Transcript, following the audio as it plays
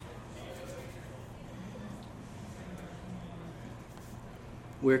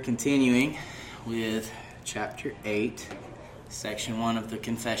We're continuing with chapter 8, section 1 of the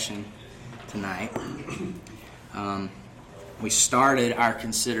confession tonight. We started our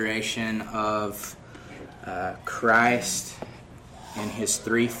consideration of Christ and his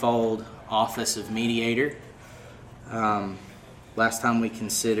threefold office of mediator. Last time we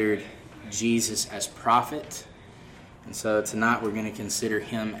considered Jesus as prophet, and so tonight we're going to consider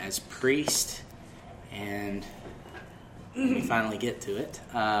him as priest, and when we finally get to it,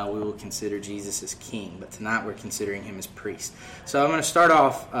 we will consider Jesus as king, but tonight we're considering him as priest. So I'm going to start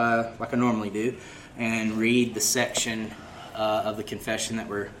off like I normally do and read the section of the confession that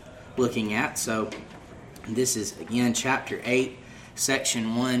we're looking at. So this is, again, chapter 8,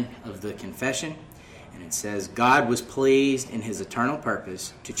 section 1 of the confession. And it says, God was pleased in his eternal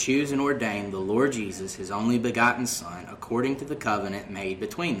purpose to choose and ordain the Lord Jesus, his only begotten Son, according to the covenant made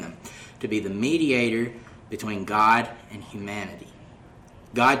between them, to be the mediator between God and humanity.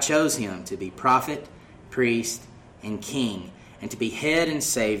 God chose him to be prophet, priest, and king, and to be head and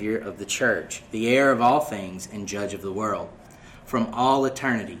savior of the church, the heir of all things and judge of the world. From all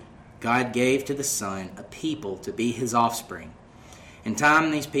eternity, God gave to the Son a people to be his offspring. In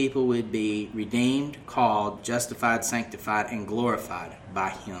time, these people would be redeemed, called, justified, sanctified, and glorified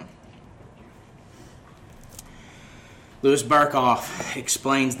by him. Louis Berkhoff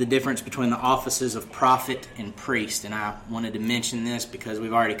explains the difference between the offices of prophet and priest, and I wanted to mention this because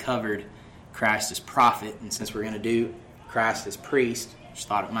we've already covered Christ as prophet, and since we're going to do Christ as priest, I just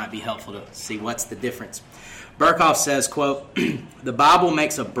thought it might be helpful to see what's the difference. Berkhoff says, quote, the Bible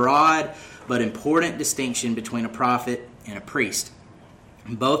makes a broad but important distinction between a prophet and a priest.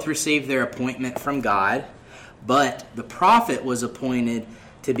 Both received their appointment from God, but the prophet was appointed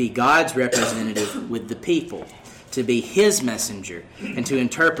to be God's representative with the people, to be his messenger, and to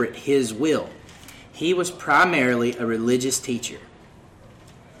interpret his will. He was primarily a religious teacher.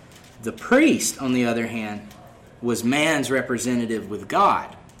 The priest, on the other hand, was man's representative with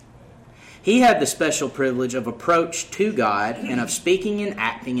God. He had the special privilege of approach to God and of speaking and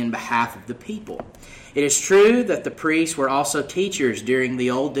acting in behalf of the people. It is true that the priests were also teachers during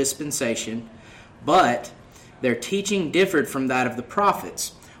the old dispensation, but their teaching differed from that of the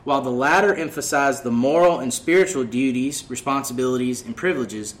prophets. While the latter emphasized the moral and spiritual duties, responsibilities, and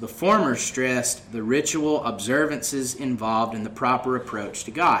privileges, the former stressed the ritual observances involved in the proper approach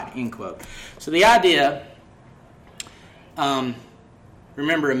to God. End quote. So the idea,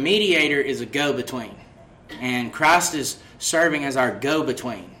 remember, a mediator is a go-between, and Christ is serving as our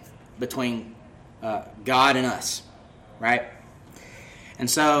go-between between God and us, right? And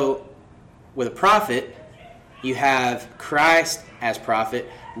so with a prophet, you have Christ as prophet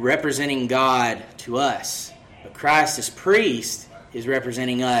representing God to us. But Christ as priest is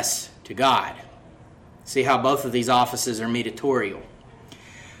representing us to God. See how both of these offices are mediatorial.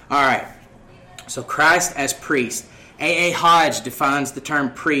 All right, so Christ as priest. A. Hodge defines the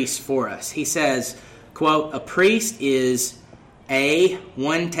term priest for us. He says, quote, a priest is A,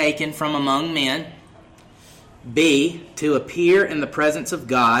 one taken from among men, B, to appear in the presence of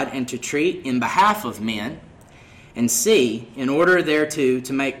God and to treat in behalf of men, and C, in order thereto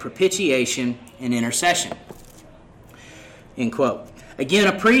to make propitiation and intercession. End quote. Again,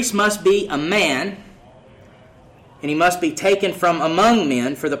 a priest must be a man, and he must be taken from among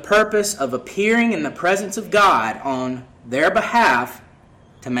men for the purpose of appearing in the presence of God on their behalf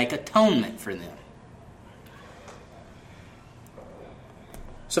to make atonement for them.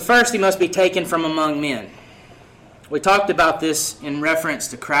 So first, he must be taken from among men. We talked about this in reference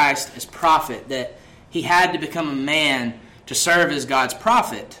to Christ as prophet, that he had to become a man to serve as God's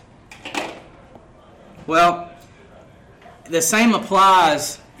prophet. Well, the same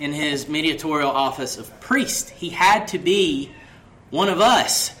applies in his mediatorial office of priest. He had to be one of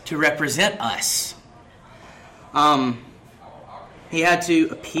us to represent us. He had to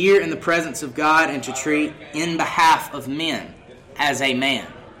appear in the presence of God and to treat in behalf of men as a man.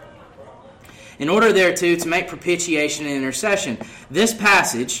 In order thereto to make propitiation and intercession. This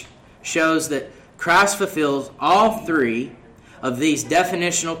passage shows that Christ fulfills all three of these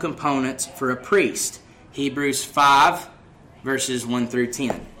definitional components for a priest. Hebrews 5, verses 1 through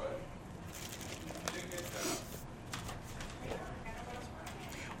 10.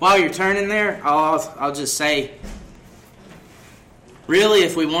 While you're turning there, I'll just say, really,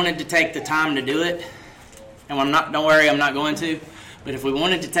 if we wanted to take the time to do it, and don't worry, I'm not going to, but if we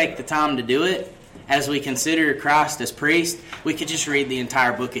wanted to take the time to do it, as we consider Christ as priest, we could just read the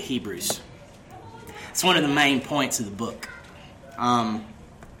entire book of Hebrews. It's one of the main points of the book. But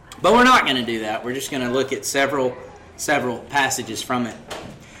we're not going to do that. We're just going to look at several passages from it.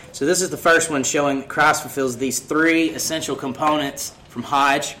 So this is the first one showing that Christ fulfills these three essential components from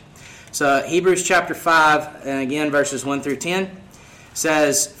Hodge. So Hebrews chapter 5, and again verses 1 through 10,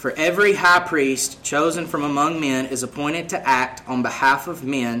 says, "For every high priest chosen from among men is appointed to act on behalf of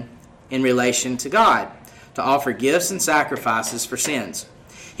men in relation to God, to offer gifts and sacrifices for sins.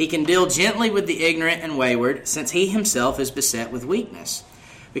 He can deal gently with the ignorant and wayward, since he himself is beset with weakness.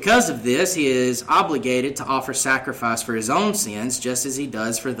 Because of this, he is obligated to offer sacrifice for his own sins, just as he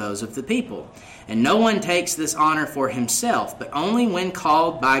does for those of the people. And no one takes this honor for himself, but only when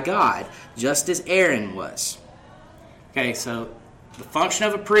called by God, just as Aaron was." Okay, so the function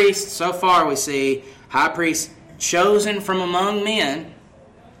of a priest, so far we see high priest chosen from among men,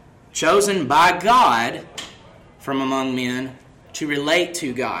 chosen by God from among men to relate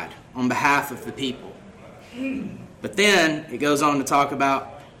to God on behalf of the people. But then it goes on to talk about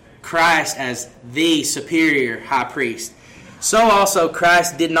Christ as the superior high priest. "So also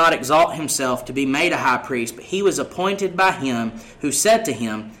Christ did not exalt himself to be made a high priest, but he was appointed by him who said to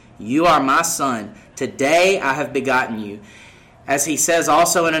him, 'You are my son, today I have begotten you.' As he says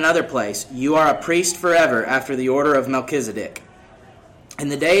also in another place, 'You are a priest forever after the order of Melchizedek.' In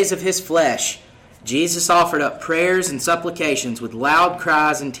the days of his flesh, Jesus offered up prayers and supplications with loud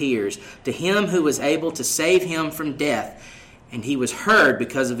cries and tears to him who was able to save him from death, and he was heard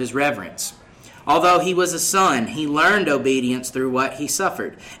because of his reverence. Although he was a son, he learned obedience through what he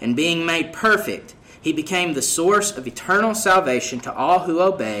suffered, and being made perfect, he became the source of eternal salvation to all who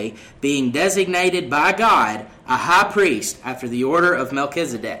obey, being designated by God a high priest after the order of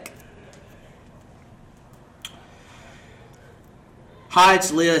Melchizedek."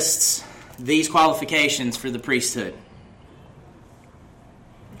 Hodge lists these qualifications for the priesthood.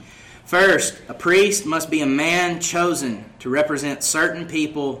 First, a priest must be a man chosen to represent certain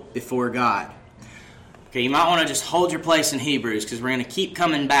people before God. Okay, you might want to just hold your place in Hebrews because we're going to keep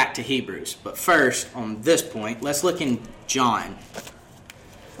coming back to Hebrews. But first, on this point, let's look in John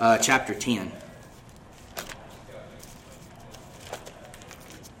chapter 10.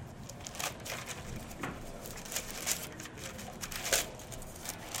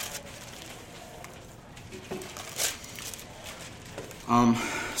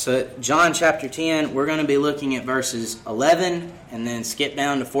 So John chapter 10, we're going to be looking at verses 11 and then skip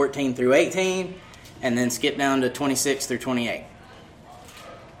down to 14 through 18 and then skip down to 26 through 28.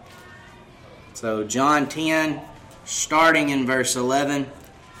 So John 10, starting in verse 11,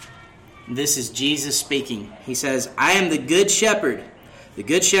 this is Jesus speaking. He says, "I am the good shepherd. The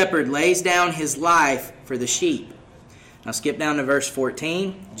good shepherd lays down his life for the sheep." Now skip down to verse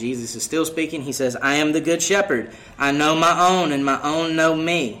 14. Jesus is still speaking. He says, "I am the good shepherd. I know my own, and my own know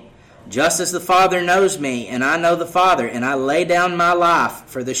me. Just as the Father knows me, and I know the Father, and I lay down my life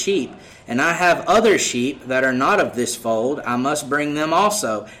for the sheep. And I have other sheep that are not of this fold. I must bring them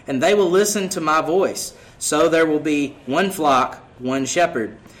also, and they will listen to my voice. So there will be one flock, one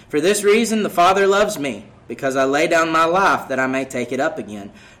shepherd. For this reason the Father loves me, because I lay down my life that I may take it up again.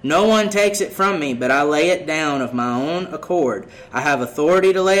 No one takes it from me, but I lay it down of my own accord. I have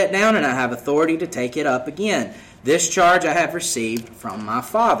authority to lay it down, and I have authority to take it up again. This charge I have received from my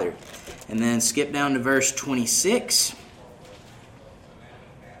Father." And then skip down to verse 26.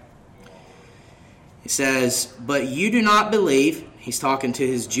 He says, "But you do not believe," he's talking to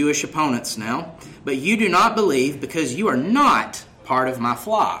his Jewish opponents now, "but you do not believe because you are not part of my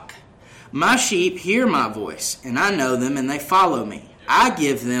flock. My sheep hear my voice, and I know them, and they follow me. I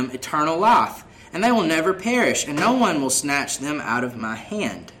give them eternal life, and they will never perish, and no one will snatch them out of my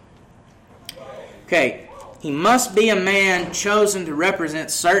hand." Okay, he must be a man chosen to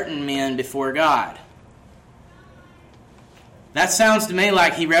represent certain men before God. That sounds to me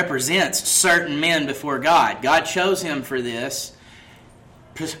like he represents certain men before God. God chose him for this.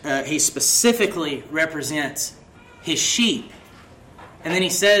 He specifically represents his sheep. And then he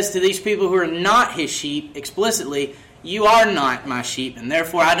says to these people who are not his sheep explicitly, "You are not my sheep, and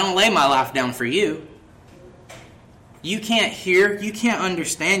therefore I don't lay my life down for you. You can't hear, you can't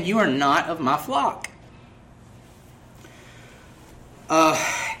understand, you are not of my flock."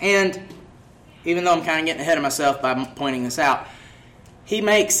 And even though I'm kind of getting ahead of myself by pointing this out, he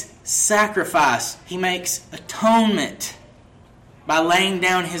makes sacrifice, he makes atonement by laying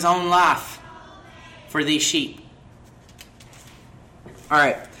down his own life for these sheep. All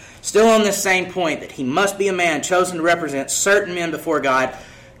right, still on this same point that he must be a man chosen to represent certain men before God,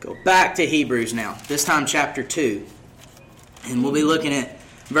 go back to Hebrews now, this time chapter 2. And we'll be looking at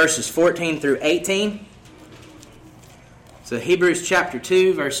verses 14 through 18. So Hebrews chapter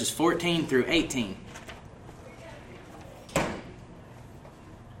 2, verses 14 through 18.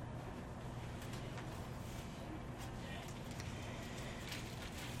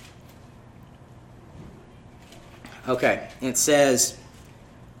 Okay, it says,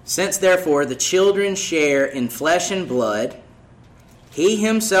 Since therefore the children share in flesh and blood, he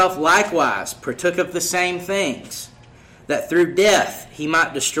himself likewise partook of the same things, that through death he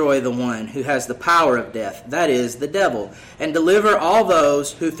might destroy the one who has the power of death, that is, the devil, and deliver all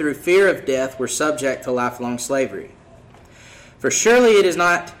those who through fear of death were subject to lifelong slavery. For surely it is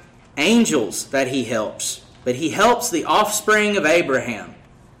not angels that he helps, but he helps the offspring of Abraham.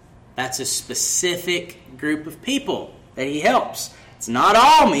 That's a specific group of people that he helps. It's not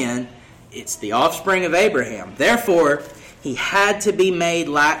all men, it's the offspring of Abraham. Therefore, he had to be made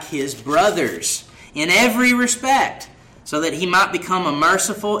like his brothers in every respect, so that he might become a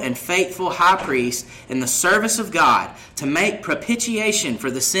merciful and faithful high priest in the service of God, to make propitiation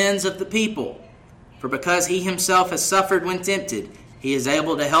for the sins of the people. For because he himself has suffered when tempted, he is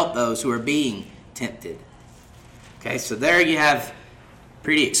able to help those who are being tempted. Okay, so there you have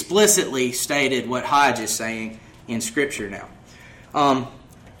pretty explicitly stated what Hodge is saying in Scripture now.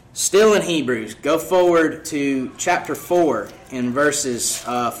 Still in Hebrews, go forward to chapter 4 in verses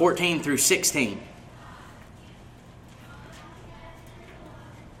 14 through 16.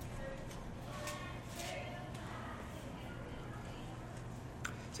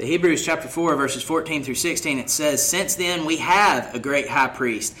 So Hebrews chapter 4, verses 14 through 16, it says, Since then we have a great high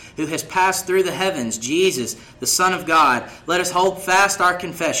priest who has passed through the heavens, Jesus, the Son of God. Let us hold fast our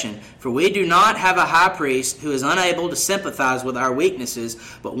confession, for we do not have a high priest who is unable to sympathize with our weaknesses,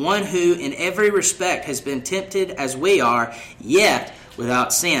 but one who in every respect has been tempted as we are, yet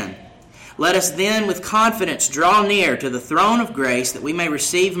without sin. Let us then with confidence draw near to the throne of grace, that we may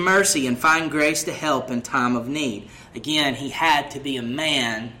receive mercy and find grace to help in time of need. Again, he had to be a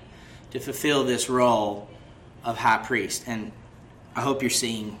man to fulfill this role of high priest. And I hope you're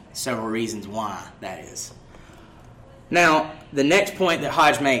seeing several reasons why that is. Now, the next point that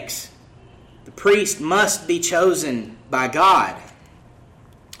Hodge makes, the priest must be chosen by God.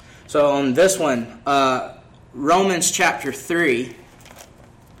 So on this one, Romans chapter 3,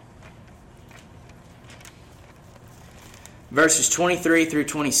 verses 23 through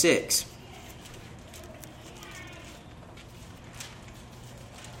 26.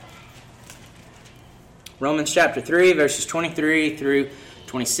 Romans chapter 3, verses 23 through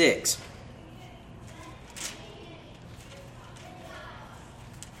 26.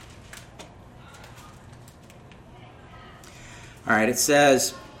 All right, it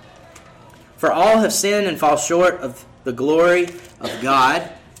says, For all have sinned and fall short of the glory of God,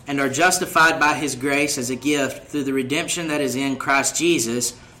 and are justified by his grace as a gift through the redemption that is in Christ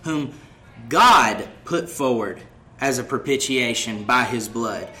Jesus, whom God put forward as a propitiation by his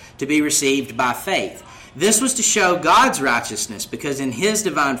blood, to be received by faith. This was to show God's righteousness, because in his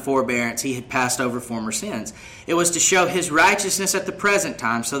divine forbearance he had passed over former sins. It was to show his righteousness at the present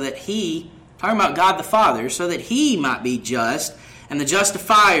time, so that he, talking about God the Father, so that he might be just and the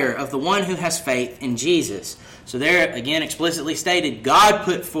justifier of the one who has faith in Jesus. So there, again, explicitly stated, God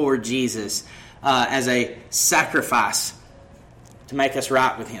put forward Jesus as a sacrifice to make us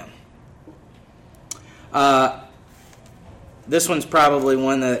right with him. This one's probably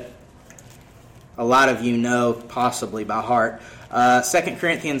one that a lot of you know, possibly by heart. 2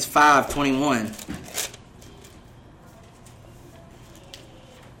 Corinthians 5:21.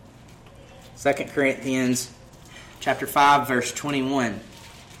 2 Corinthians chapter 5, verse 21.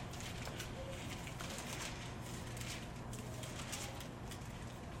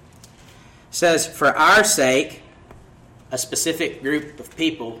 Says, For our sake, a specific group of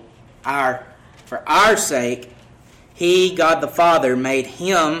people, for our sake, he, God the Father, made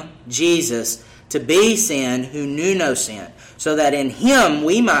him, Jesus, to be sin who knew no sin, so that in him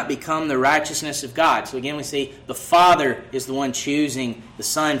we might become the righteousness of God. So again we see the Father is the one choosing the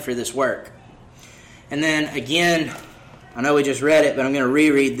Son for this work. And then again, I know we just read it, but I'm going to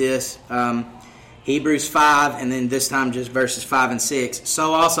reread this. Hebrews 5, and then this time just verses 5 and 6.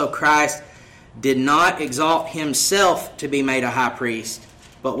 So also Christ did not exalt himself to be made a high priest,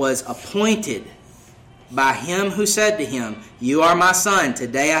 but was appointed by him who said to him, You are my son,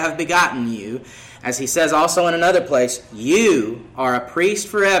 today I have begotten you. As he says also in another place, You are a priest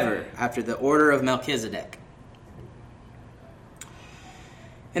forever, after the order of Melchizedek.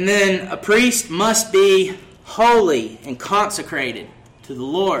 And then a priest must be holy and consecrated to the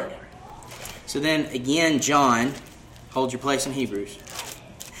Lord. So then again, John, hold your place in Hebrews.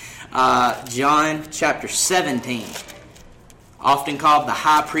 John chapter 17. Often called the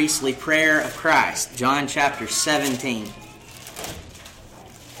high priestly prayer of Christ. John chapter 17,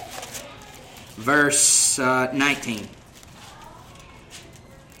 verse 19.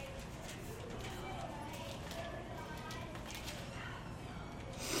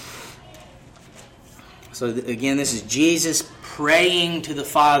 So again, this is Jesus praying to the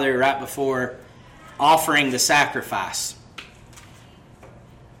Father right before offering the sacrifice,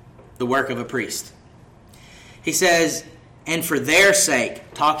 the work of a priest. He says, and for their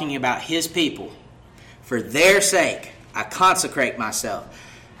sake, talking about his people, for their sake I consecrate myself,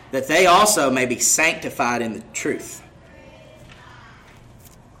 that they also may be sanctified in the truth.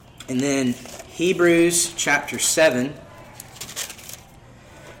 And then Hebrews chapter 7,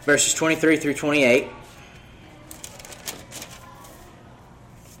 verses 23 through 28.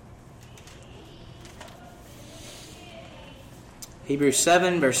 Hebrews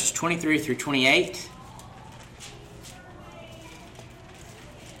 7, verses 23 through 28.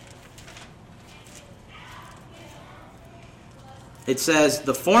 It says,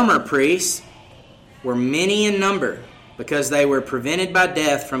 the former priests were many in number because they were prevented by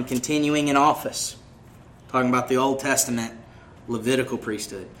death from continuing in office. Talking about the Old Testament Levitical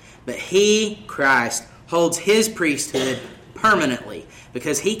priesthood. But he, Christ, holds his priesthood permanently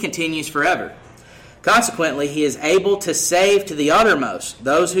because he continues forever. Consequently, he is able to save to the uttermost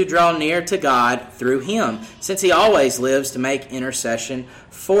those who draw near to God through him, since he always lives to make intercession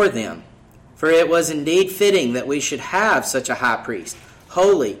for them. For it was indeed fitting that we should have such a high priest,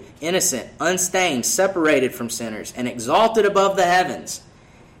 holy, innocent, unstained, separated from sinners, and exalted above the heavens.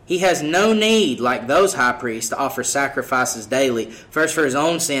 He has no need, like those high priests, to offer sacrifices daily, first for his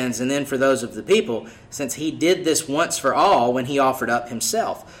own sins and then for those of the people, since he did this once for all when he offered up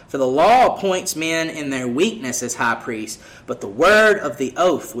himself. For the law appoints men in their weakness as high priests, but the word of the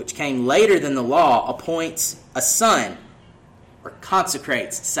oath, which came later than the law, appoints a son, or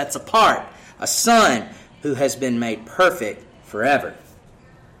consecrates, sets apart, a son who has been made perfect forever.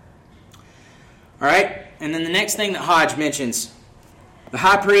 All right, and then the next thing that Hodge mentions, the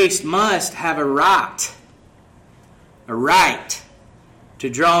high priest must have a right to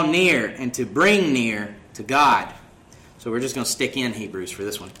draw near and to bring near to God. So we're just going to stick in Hebrews for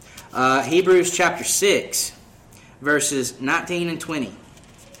this one. Hebrews chapter 6, verses 19 and 20.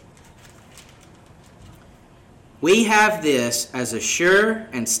 We have this as a sure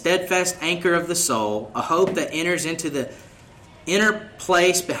and steadfast anchor of the soul, a hope that enters into the inner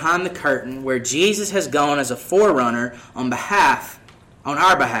place behind the curtain, where Jesus has gone as a forerunner on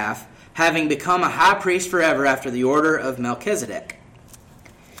our behalf, having become a high priest forever after the order of Melchizedek.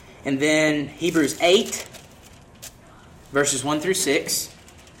 And then Hebrews 8, verses 1 through 6.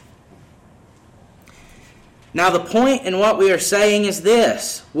 Now the point in what we are saying is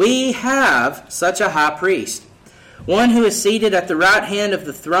this: we have such a high priest, one who is seated at the right hand of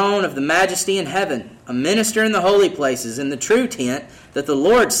the throne of the majesty in heaven, a minister in the holy places, in the true tent that the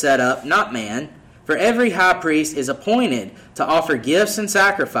Lord set up, not man. For every high priest is appointed to offer gifts and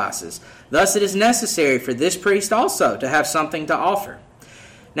sacrifices. Thus it is necessary for this priest also to have something to offer.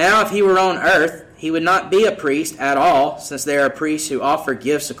 Now if he were on earth, he would not be a priest at all, since there are priests who offer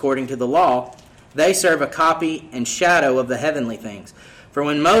gifts according to the law. They serve a copy and shadow of the heavenly things. For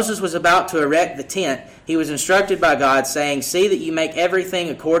when Moses was about to erect the tent, he was instructed by God, saying, see that you make everything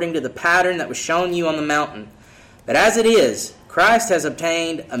according to the pattern that was shown you on the mountain. But as it is, Christ has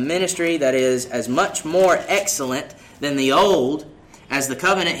obtained a ministry that is as much more excellent than the old, as the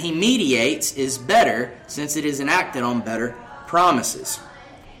covenant he mediates is better, since it is enacted on better promises.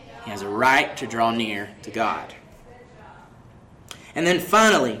 He has a right to draw near to God. And then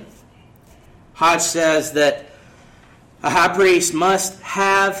finally, Hodge says that a high priest must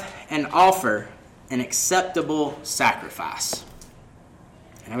have and offer an acceptable sacrifice.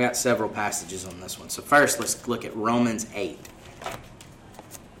 And I've got several passages on this one. So first, let's look at Romans 8,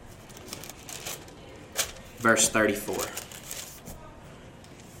 verse 34.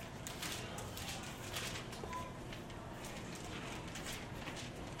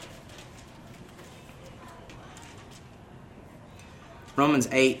 Romans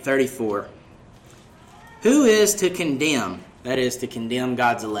 8:34. Who is to condemn? That is, to condemn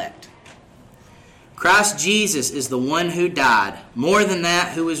God's elect. Christ Jesus is the one who died, more than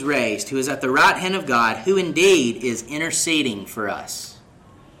that, who was raised, who is at the right hand of God, who indeed is interceding for us.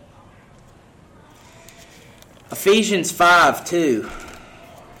 Ephesians 5:2.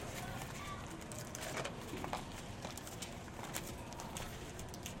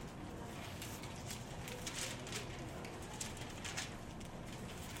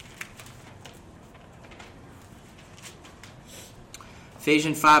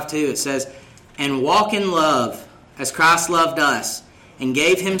 Ephesians 5:2, it says, and walk in love, as Christ loved us, and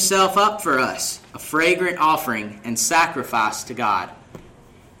gave himself up for us, a fragrant offering and sacrifice to God.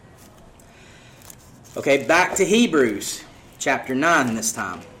 Okay, back to Hebrews, chapter 9 this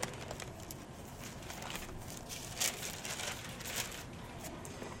time.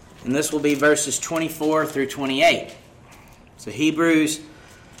 And this will be verses 24 through 28. So Hebrews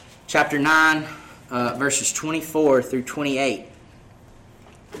chapter 9, verses 24 through 28.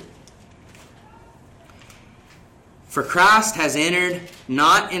 For Christ has entered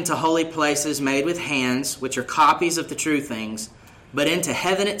not into holy places made with hands, which are copies of the true things, but into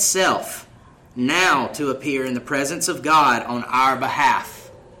heaven itself, now to appear in the presence of God on our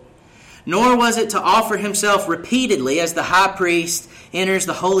behalf. Nor was it to offer himself repeatedly as the high priest enters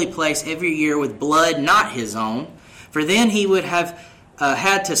the holy place every year with blood not his own, for then he would have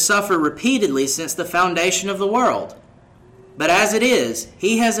had to suffer repeatedly since the foundation of the world. But as it is,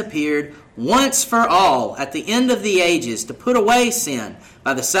 he has appeared once for all at the end of the ages to put away sin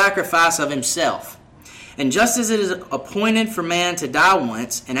by the sacrifice of himself. And just as it is appointed for man to die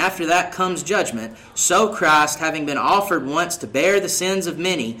once, and after that comes judgment, so Christ, having been offered once to bear the sins of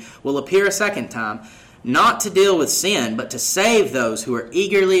many, will appear a second time, not to deal with sin, but to save those who are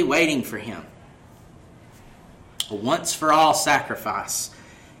eagerly waiting for him. A once-for-all sacrifice.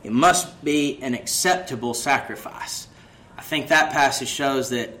 It must be an acceptable sacrifice. I think that passage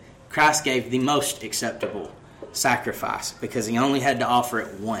shows that Christ gave the most acceptable sacrifice because he only had to offer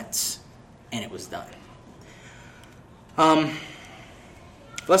it once, and it was done.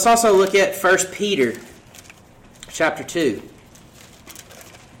 Let's also look at 1 Peter chapter 2.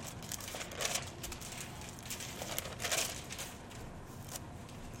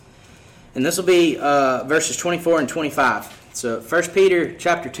 And this will be verses 24 and 25. So 1 Peter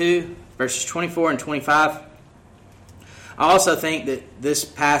chapter 2, verses 24 and 25. I also think that this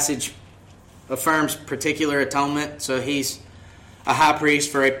passage affirms particular atonement. So he's a high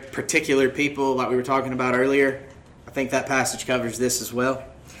priest for a particular people, like we were talking about earlier. I think that passage covers this as well.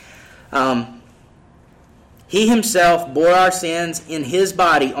 He himself bore our sins in his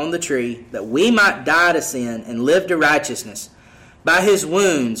body on the tree, that we might die to sin and live to righteousness. By his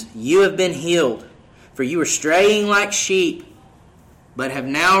wounds you have been healed, for you were straying like sheep, but have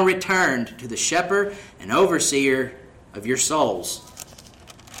now returned to the shepherd and overseer of your souls.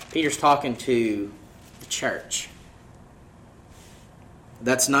 Peter's talking to the church.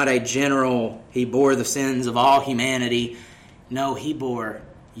 That's not a general, he bore the sins of all humanity. No, he bore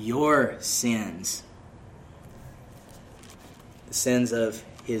your sins. The sins of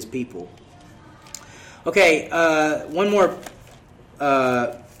his people. Okay, one more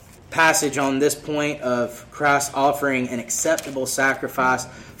passage on this point of Christ offering an acceptable sacrifice.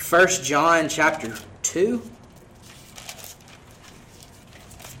 1 John chapter 2,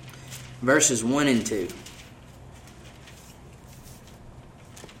 verses 1 and 2.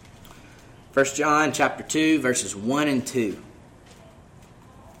 1 John chapter 2, verses 1 and 2.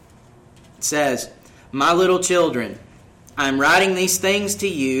 It says, My little children, I am writing these things to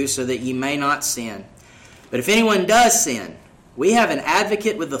you so that you may not sin. But if anyone does sin, we have an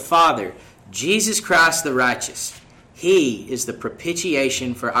advocate with the Father, Jesus Christ the righteous. He is the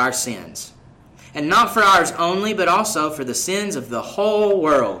propitiation for our sins. And not for ours only, but also for the sins of the whole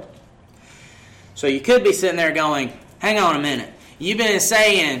world. So you could be sitting there going, hang on a minute. You've been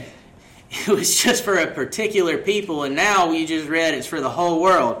saying it was just for a particular people, and now you just read it's for the whole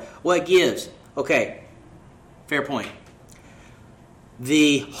world. What gives? Okay, fair point.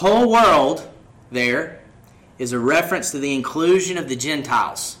 The whole world there is a reference to the inclusion of the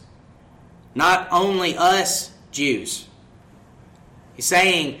Gentiles. Not only us Jews. He's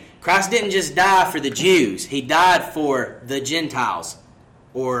saying Christ didn't just die for the Jews. He died for the Gentiles,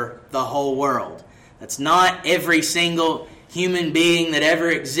 or the whole world. That's not every single human being that ever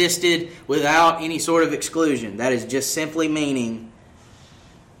existed without any sort of exclusion. That is just simply meaning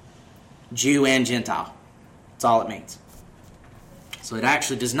Jew and Gentile. That's all it means. So it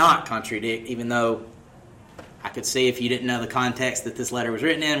actually does not contradict, even though I could see if you didn't know the context that this letter was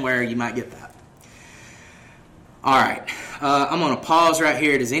written in where you might get that. All right. I'm going to pause right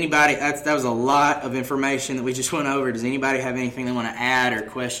here. Does anybody, that was a lot of information that we just went over. Does anybody have anything they want to add or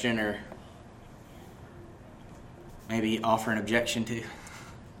question or maybe offer an objection to?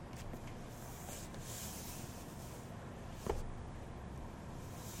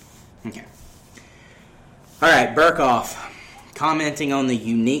 Okay. All right, Berkhoff, commenting on the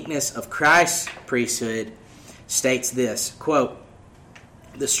uniqueness of Christ's priesthood, states this, quote,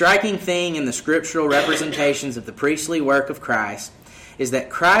 "The striking thing in the scriptural representations of the priestly work of Christ is that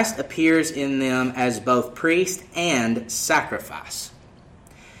Christ appears in them as both priest and sacrifice.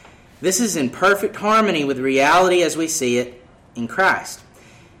 This is in perfect harmony with reality as we see it in Christ.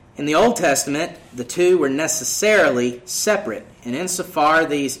 In the Old Testament, the two were necessarily separate, and insofar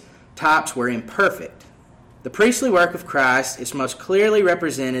these types were imperfect. The priestly work of Christ is most clearly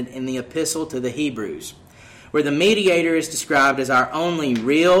represented in the epistle to the Hebrews, where the mediator is described as our only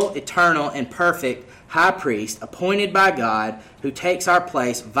real, eternal, and perfect high priest appointed by God who takes our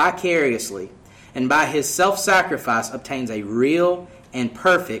place vicariously and by his self-sacrifice obtains a real and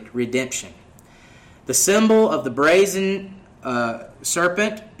perfect redemption. The symbol of the brazen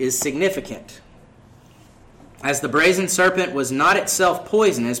serpent is significant. As the brazen serpent was not itself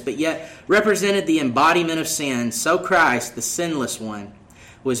poisonous, but yet represented the embodiment of sin, so Christ, the sinless one,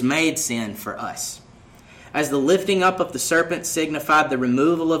 was made sin for us. As the lifting up of the serpent signified the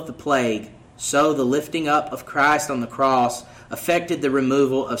removal of the plague, so the lifting up of Christ on the cross affected the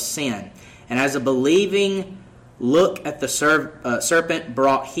removal of sin. And as a believing look at the serpent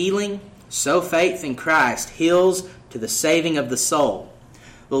brought healing, so faith in Christ heals to the saving of the soul.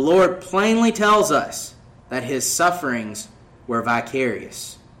 The Lord plainly tells us that his sufferings were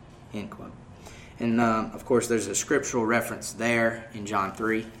vicarious. End quote. And, of course, there's a scriptural reference there in John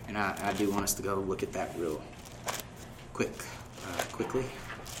 3, and I do want us to go look at that real quickly.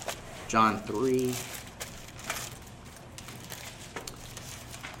 John 3.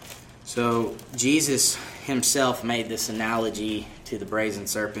 So, Jesus himself made this analogy to the brazen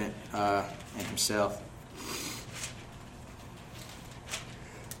serpent and himself.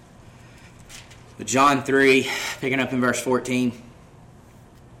 But John 3, picking up in verse 14,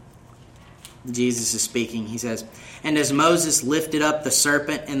 Jesus is speaking. He says, "And as Moses lifted up the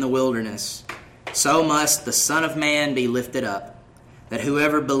serpent in the wilderness, so must the Son of Man be lifted up, that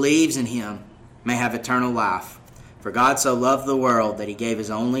whoever believes in him may have eternal life. For God so loved the world that he gave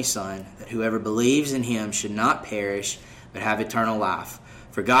his only Son, that whoever believes in him should not perish, but have eternal life.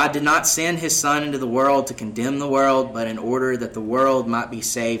 For God did not send his Son into the world to condemn the world, but in order that the world might be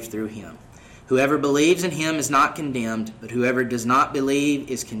saved through him. Whoever believes in him is not condemned, but whoever does not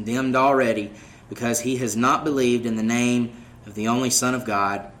believe is condemned already, because he has not believed in the name of the only Son of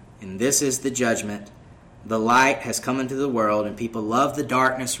God. And this is the judgment. The light has come into the world, and people love the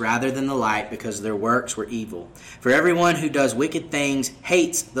darkness rather than the light, because their works were evil. For everyone who does wicked things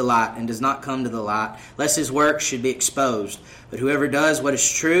hates the light and does not come to the light, lest his works should be exposed. But whoever does what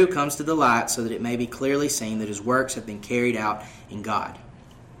is true comes to the light, so that it may be clearly seen that his works have been carried out in God."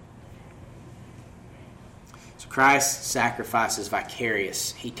 So Christ's sacrifice is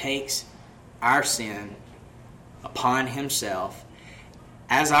vicarious. He takes our sin upon himself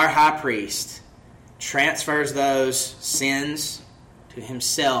as our high priest, transfers those sins to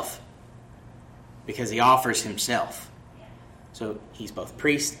himself because he offers himself. So he's both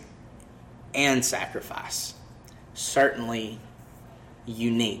priest and sacrifice. Certainly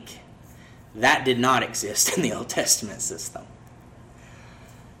unique. That did not exist in the Old Testament system.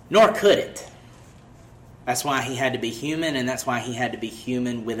 Nor could it. That's why he had to be human, and that's why he had to be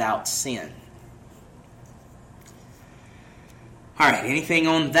human without sin. All right, anything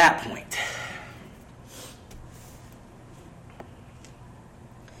on that point?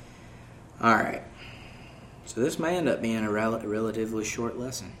 All right. So this may end up being a relatively short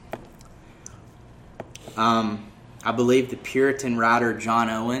lesson. I believe the Puritan writer John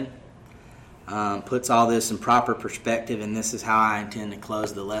Owen puts all this in proper perspective, and this is how I intend to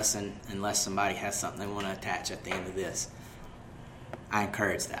close the lesson, unless somebody has something they want to attach at the end of this. I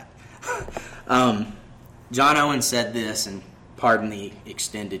encourage that. John Owen said this, and pardon the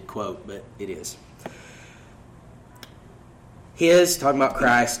extended quote, but it is. Talking about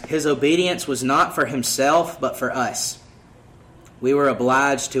Christ, his obedience was not for himself, but for us. We were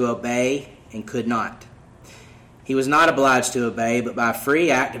obliged to obey and could not. He was not obliged to obey, but by a free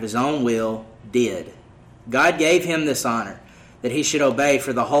act of his own will, did. God gave him this honor, that he should obey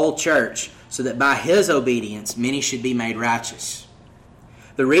for the whole church, so that by his obedience many should be made righteous.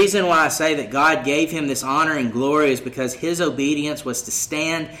 The reason why I say that God gave him this honor and glory is because his obedience was to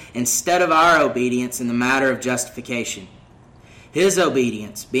stand instead of our obedience in the matter of justification. His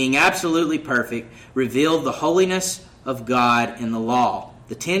obedience, being absolutely perfect, revealed the holiness of God in the law.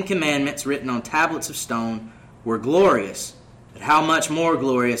 The 10 Commandments written on tablets of stone were glorious, but how much more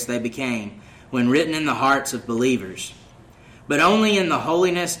glorious they became when written in the hearts of believers. But only in the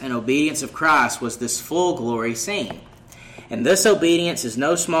holiness and obedience of Christ was this full glory seen. And this obedience is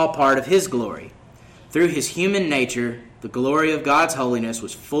no small part of his glory. Through his human nature, the glory of God's holiness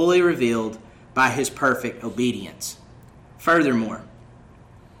was fully revealed by his perfect obedience. Furthermore,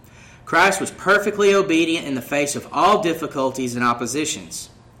 Christ was perfectly obedient in the face of all difficulties and oppositions.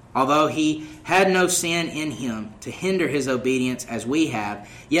 Although he had no sin in him to hinder his obedience as we have,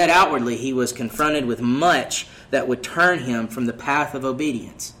 yet outwardly he was confronted with much that would turn him from the path of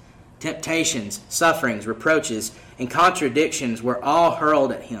obedience. Temptations, sufferings, reproaches, and contradictions were all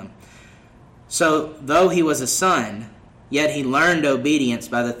hurled at him. So, though he was a son, yet he learned obedience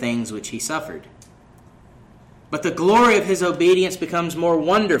by the things which he suffered. But the glory of his obedience becomes more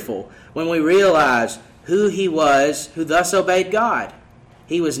wonderful when we realize who he was who thus obeyed God.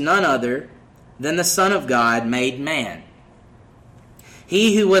 He was none other than the Son of God made man.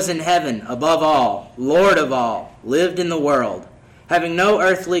 He who was in heaven above all, Lord of all, lived in the world, having no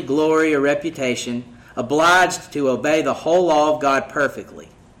earthly glory or reputation, obliged to obey the whole law of God perfectly.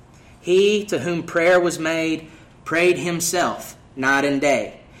 He to whom prayer was made, prayed himself night and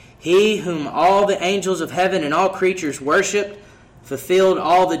day. He whom all the angels of heaven and all creatures worshipped, fulfilled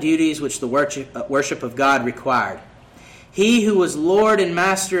all the duties which the worship of God required. He who was Lord and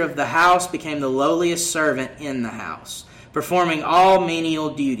master of the house became the lowliest servant in the house, performing all menial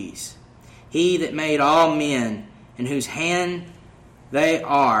duties. He that made all men, in whose hand they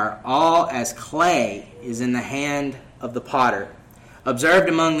are all as clay is in the hand of the potter, observed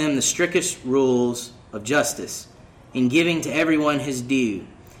among them the strictest rules of justice, in giving to everyone his due,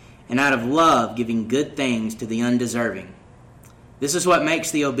 and out of love giving good things to the undeserving. This is what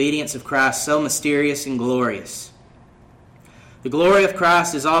makes the obedience of Christ so mysterious and glorious. The glory of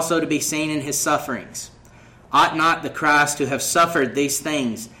Christ is also to be seen in his sufferings. Ought not the Christ to have suffered these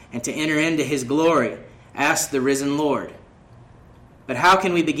things and to enter into his glory? Asked the risen Lord. But how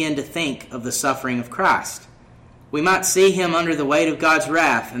can we begin to think of the suffering of Christ? We might see him under the weight of God's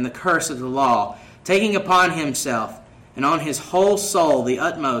wrath and the curse of the law, taking upon himself and on his whole soul the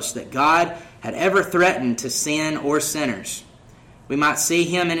utmost that God had ever threatened to sin or sinners. We might see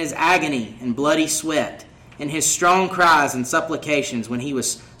him in his agony and bloody sweat, in his strong cries and supplications when he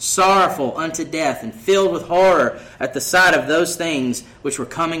was sorrowful unto death and filled with horror at the sight of those things which were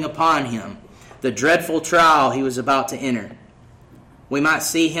coming upon him, the dreadful trial he was about to enter. We might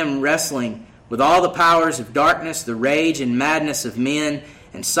see him wrestling with all the powers of darkness, the rage and madness of men,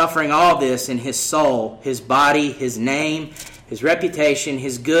 and suffering all this in his soul, his body, his name, his reputation,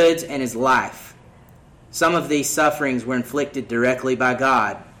 his goods, and his life. Some of these sufferings were inflicted directly by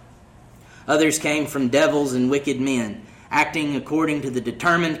God. Others came from devils and wicked men, acting according to the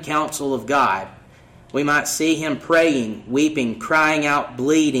determined counsel of God. We might see him praying, weeping, crying out,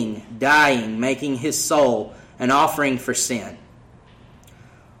 bleeding, dying, making his soul an offering for sin.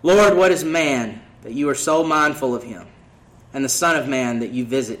 Lord, what is man that you are so mindful of him, and the Son of Man that you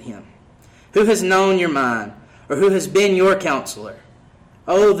visit him? Who has known your mind, or who has been your counselor?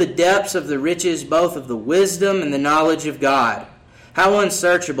 Oh, the depths of the riches both of the wisdom and the knowledge of God! How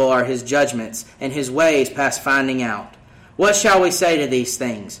unsearchable are his judgments, and his ways past finding out. What shall we say to these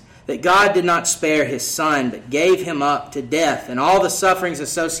things? That God did not spare his Son, but gave him up to death, and all the sufferings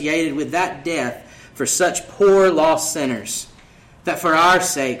associated with that death for such poor lost sinners, that for our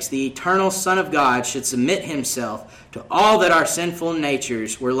sakes the eternal Son of God should submit himself to all that our sinful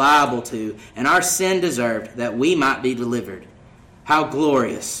natures were liable to, and our sin deserved, that we might be delivered. How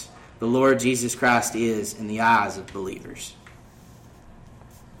glorious the Lord Jesus Christ is in the eyes of believers.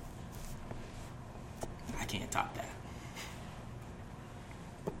 I can't top that.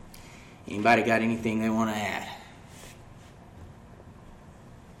 Anybody got anything they want to add?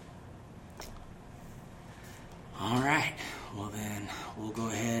 All right. Well, then we'll go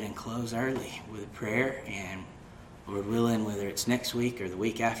ahead and close early with a prayer, and Lord willing, whether it's next week or the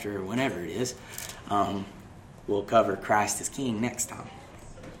week after or whenever it is, we'll cover Christ as King next time.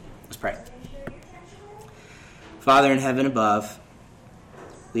 Let's pray. Father in heaven above,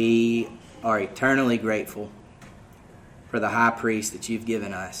 we are eternally grateful for the high priest that you've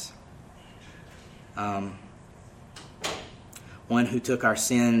given us. One who took our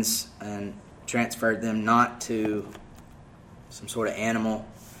sins and transferred them not to some sort of animal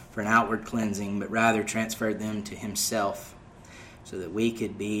for an outward cleansing, but rather transferred them to himself so that we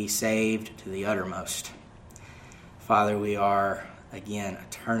could be saved to the uttermost. Father, we are, again,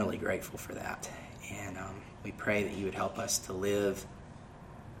 eternally grateful for that. And we pray that you would help us to live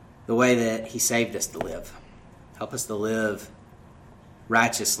the way that he saved us to live. Help us to live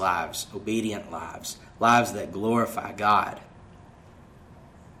righteous lives, obedient lives, lives that glorify God.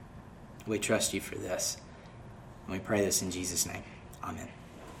 We trust you for this. And we pray this in Jesus' name. Amen.